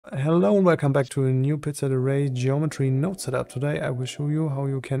Hello and welcome back to a new pixel array geometry node setup. Today I will show you how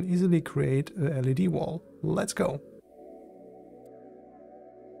you can easily create a LED wall. Let's go!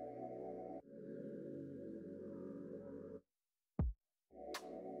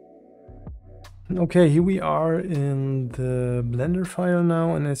 Okay, here we are in the Blender file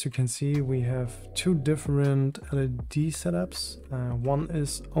now, and as you can see we have two different LED setups. One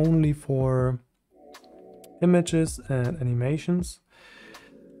is only for images and animations,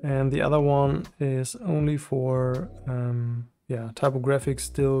 and the other one is only for typographic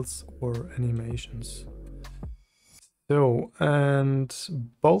stills or animations. So, and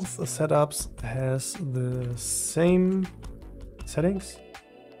both setups has the same settings.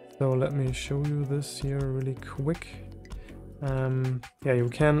 So let me show you this here really quick. You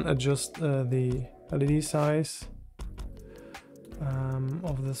can adjust the LED size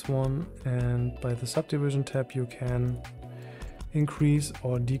of this one, and by the subdivision tab you can increase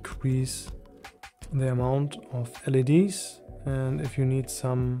or decrease the amount of LEDs, and if you need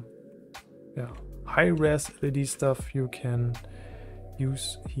some high-res LED stuff, you can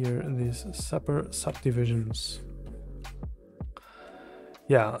use here these subdivisions.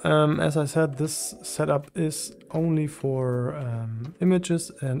 As I said, this setup is only for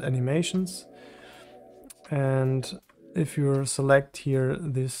images and animations, and if you select here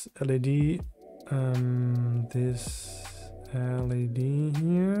this LED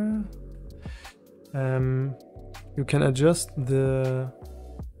here, you can adjust the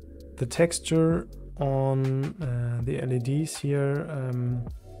texture on the LEDs here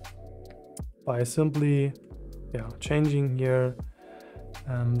by simply changing here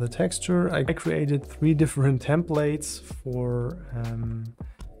the texture. I created 3 different templates for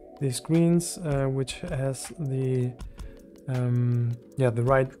the screens, which has the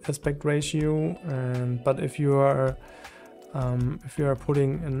right aspect ratio, but if you are putting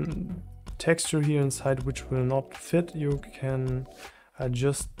a texture here inside which will not fit, you can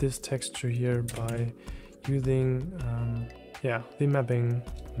adjust this texture here by using the mapping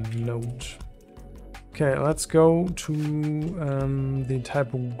node. Okay, let's go to the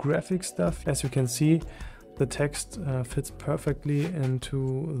typographic stuff. As you can see, the text fits perfectly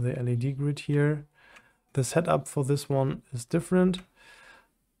into the LED grid here. The setup for this one is different,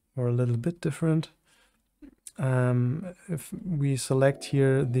 or a little bit different. If we select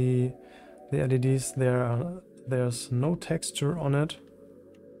here the LEDs, there's no texture on it,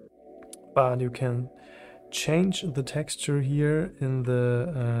 but you can change the texture here in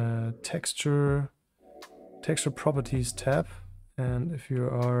the texture properties tab. And if you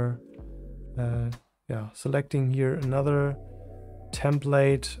are selecting here another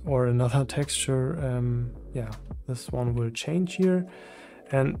template or another texture, this one will change here.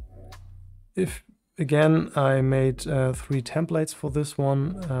 And if again, I made 3 templates for this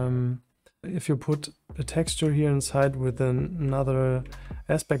one. If you put a texture here inside with another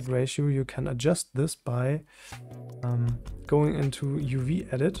aspect ratio, you can adjust this by going into UV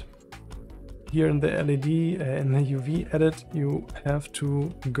edit. Here in the LED, in the UV edit, you have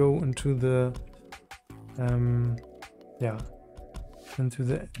to go into the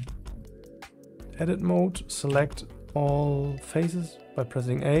edit mode, select all faces by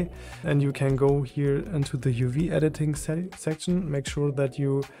pressing A, and you can go here into the UV editing section. Make sure that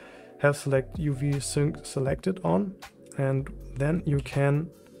you have select UV sync selected on, and then you can,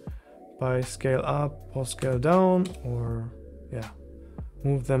 by scale up or scale down, or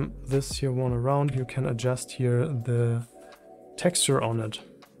move this here one around, you can adjust here the texture on it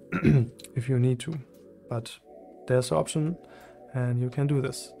if you need to, but there's an option and you can do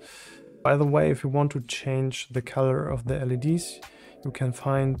this. By the way, if you want to change the color of the LEDs, you can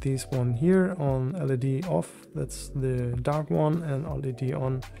find this one here on LED off, that's the dark one, and LED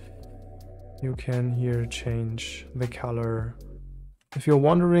on, you can here change the color. If you're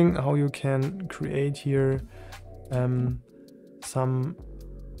wondering how you can create here some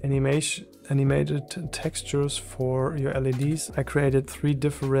animated textures for your LEDs, I created 3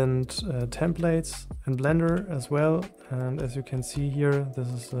 different templates in Blender as well, and as you can see here, this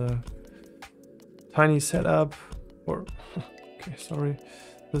is a tiny setup, or okay, sorry,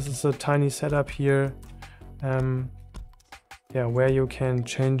 this is a tiny setup here, where you can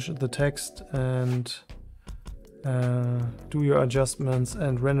change the text and do your adjustments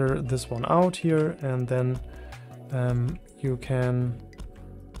and render this one out here, and then you can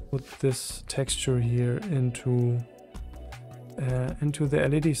put this texture here into the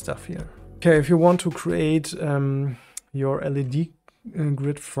LED stuff here. Okay, if you want to create your LED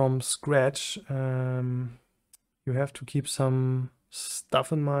grid from scratch, you have to keep some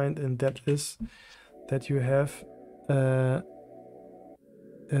stuff in mind, and that is that you have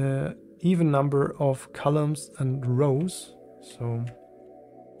even number of columns and rows. So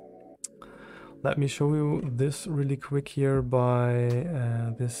let me show you this really quick here by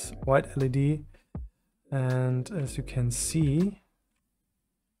this white LED. And as you can see,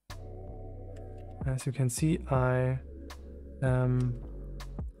 I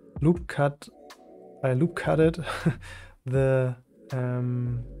loop cutted the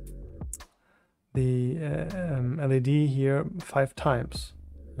LED here 5 times.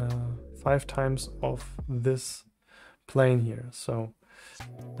 5 times of this plane here. So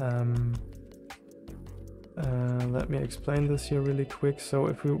let me explain this here really quick. So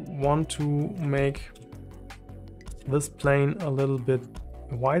if we want to make this plane a little bit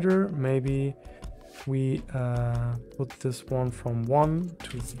wider, maybe we put this one from 1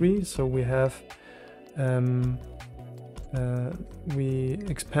 to 3, so we have we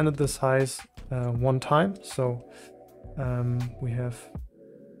expanded the size 1 time, so we have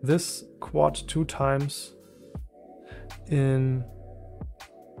this quad 2 times in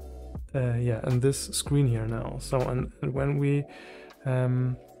in this screen here now. So and when we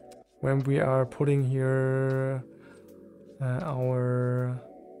are putting here our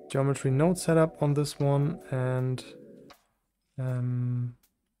geometry node setup on this one, and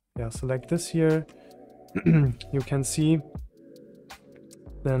select this here, you can see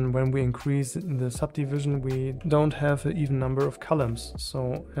then when we increase the subdivision, we don't have an even number of columns.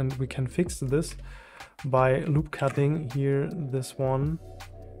 So, and we can fix this by loop cutting here this one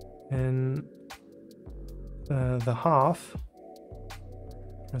in the half.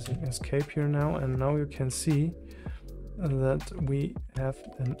 As you escape here now, and now you can see that we have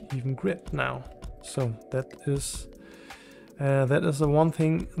an even grid now. So that is the one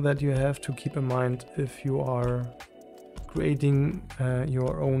thing that you have to keep in mind if you are creating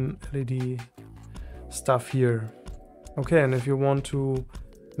your own LED stuff here. Okay, and if you want to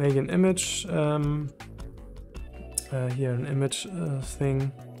make an image here, an image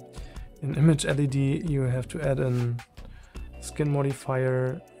thing, an image LED, you have to add an skin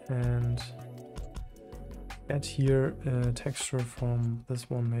modifier and add here a texture from this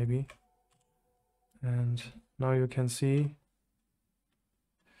one maybe. And now you can see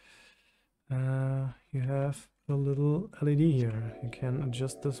you have a little LED here. You can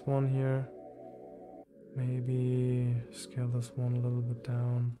adjust this one here, maybe scale this one a little bit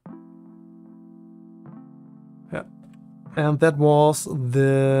down. Yeah. And that was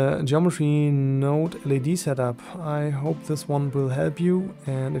the geometry node LED setup. I hope this one will help you,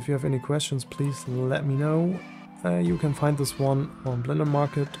 and if you have any questions, please let me know. You can find this one on Blender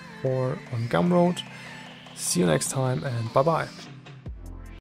Market or on Gumroad. See you next time, and bye bye.